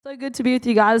So good to be with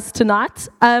you guys tonight.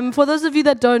 For those of you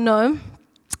that don't know,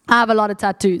 I have a lot of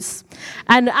tattoos.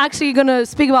 And actually going to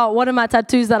speak about one of my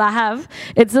tattoos that I have.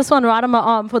 It's this one right on my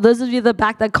arm. For those of you at the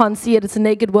back that can't see it, it's a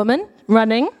naked woman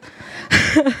running.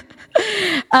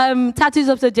 Tattoos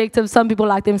are subjective. Some people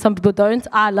like them, some people don't.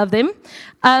 I love them.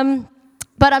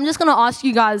 But I'm just going to ask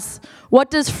you guys, what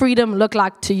does freedom look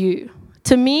like to you?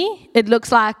 To me, it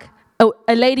looks like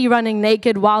a lady running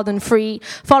naked, wild and free,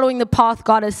 following the path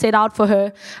God has set out for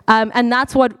her. And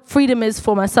that's what freedom is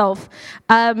for myself.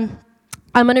 I'm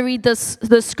going to read this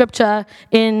scripture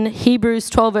in Hebrews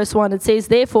 12, verse 1. It says,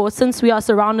 "Therefore, since we are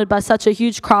surrounded by such a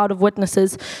huge crowd of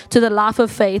witnesses to the life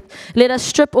of faith, let us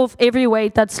strip off every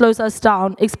weight that slows us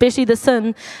down, especially the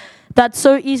sin that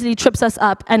so easily trips us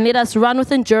up, and let us run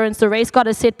with endurance the race God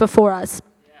has set before us."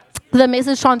 The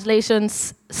Message translation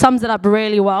sums it up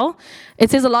really well. It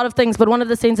says a lot of things, but one of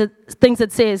the things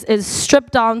it says is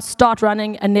strip down, start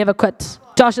running, and never quit.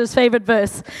 Josh's favorite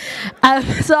verse.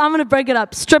 So I'm going to break it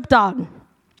up. Strip down.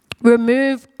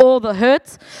 Remove all the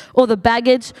hurts, all the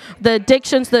baggage, the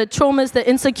addictions, the traumas, the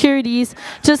insecurities,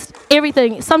 just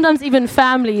everything. Sometimes even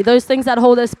family, those things that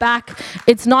hold us back.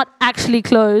 It's not actually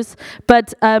clothes,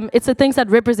 but it's the things that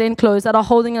represent clothes that are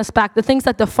holding us back, the things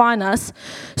that define us,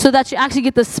 so that you actually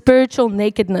get the spiritual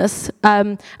nakedness.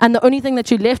 And the only thing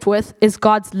that you're left with is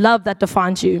God's love that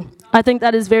defines you. I think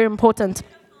that is very important.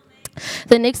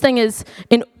 The next thing is,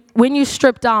 when you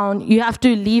strip down, you have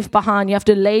to leave behind, you have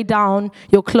to lay down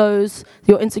your clothes,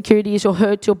 your insecurities, your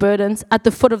hurt, your burdens at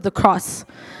the foot of the cross.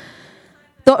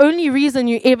 The only reason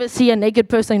you ever see a naked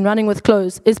person running with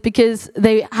clothes is because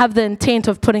they have the intent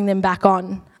of putting them back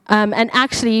on. And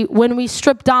actually, when we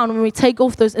strip down, when we take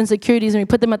off those insecurities and we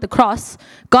put them at the cross,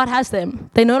 God has them.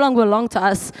 They no longer belong to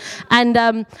us. And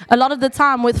a lot of the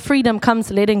time with freedom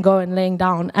comes letting go and laying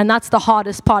down. And that's the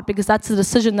hardest part, because that's the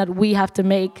decision that we have to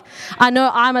make. I know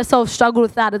I myself struggle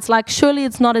with that. It's like, surely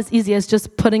it's not as easy as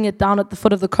just putting it down at the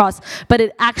foot of the cross. But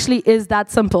it actually is that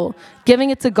simple. Giving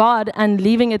it to God and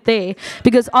leaving it there.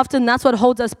 Because often that's what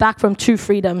holds us back from true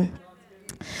freedom.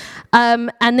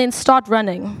 And then start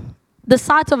running. The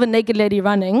sight of a naked lady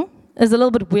running is a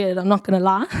little bit weird, I'm not going to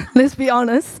lie. Let's be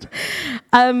honest.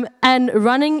 And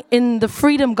running in the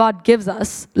freedom God gives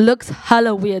us looks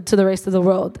hella weird to the rest of the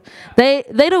world. They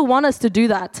don't want us to do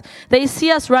that. They see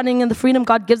us running in the freedom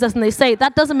God gives us and they say,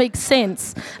 that doesn't make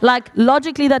sense. Like,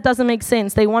 logically, that doesn't make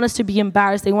sense. They want us to be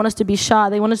embarrassed. They want us to be shy.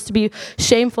 They want us to be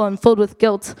shameful and filled with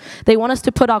guilt. They want us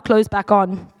to put our clothes back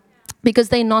on because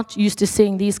they're not used to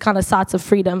seeing these kind of sights of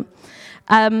freedom.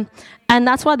 And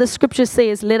that's why the scripture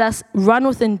says, let us run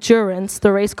with endurance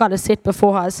the race God has set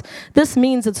before us. This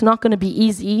means it's not going to be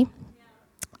easy.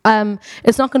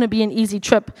 It's not going to be an easy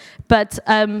trip. But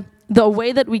the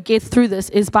way that we get through this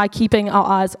is by keeping our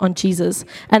eyes on Jesus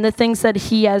and the things that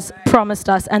he has promised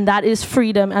us. And that is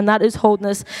freedom, and that is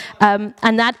wholeness.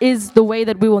 And that is the way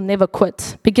that we will never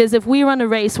quit. Because if we run a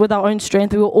race with our own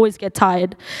strength, we will always get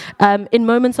tired. In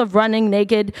moments of running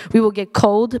naked, we will get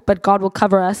cold, but God will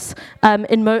cover us.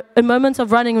 In moments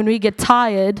of running when we get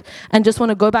tired and just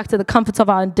want to go back to the comforts of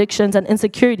our addictions and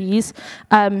insecurities,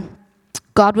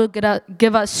 God will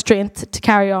give us strength to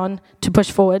carry on, to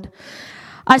push forward.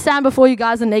 I stand before you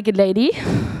guys a naked lady,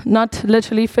 not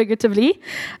literally, figuratively.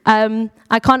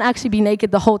 I can't actually be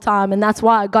naked the whole time, and that's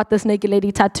why I got this naked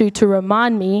lady tattoo, to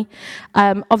remind me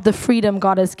of the freedom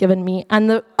God has given me and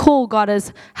the call God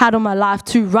has had on my life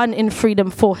to run in freedom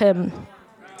for him.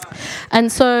 And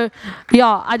so,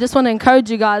 I just want to encourage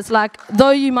you guys, like, though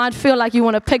you might feel like you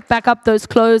want to pick back up those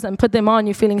clothes and put them on,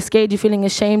 you're feeling scared, you're feeling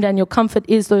ashamed, and your comfort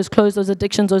is those clothes, those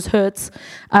addictions, those hurts,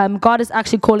 God is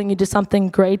actually calling you to something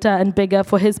greater and bigger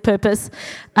for his purpose.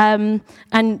 And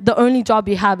the only job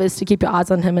you have is to keep your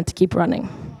eyes on him and to keep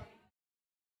running.